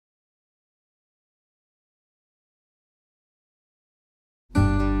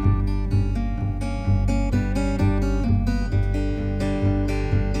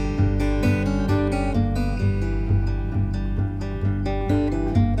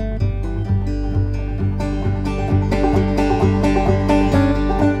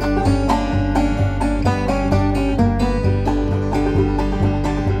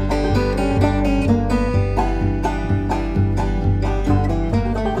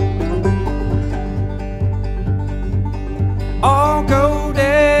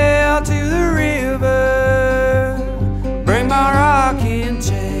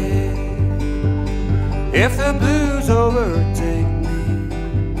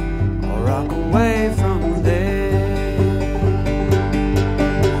away from there.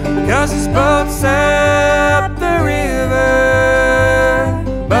 'Cause this boat's up the river,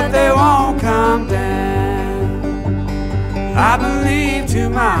 but they won't come down. I believe to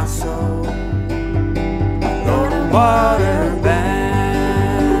my soul, Lord, I'm water bound.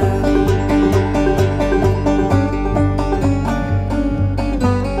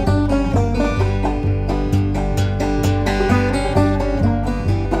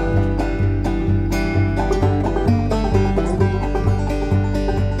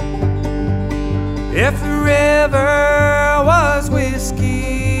 If the river was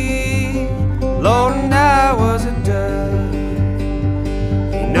whiskey, Lord, and I was a dove,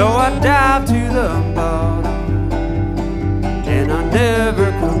 you know I'd dive to the bottom and I'd never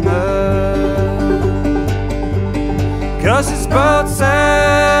come up. 'Cause this boat's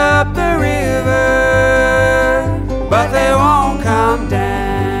up the river, but they won't come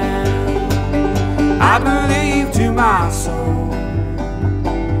down. I believe to my soul,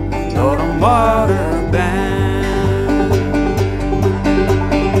 Lord, I'm water bound.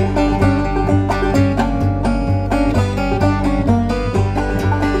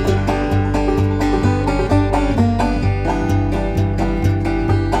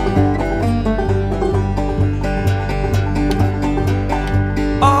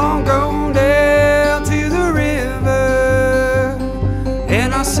 I'm going down to the river and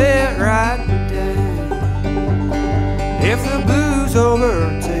I'll sit right down. If the blues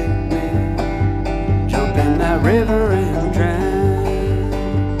overtake that river and drown.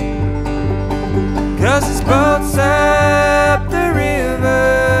 'Cause this boat's up the river,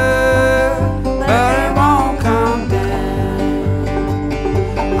 but it won't come down.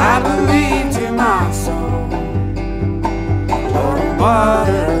 I believe to my soul, Lord, I'm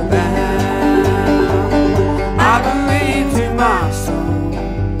water bound. I believe to my soul,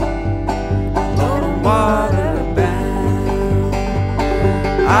 Lord, I'm water bound.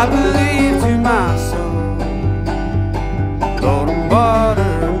 I believe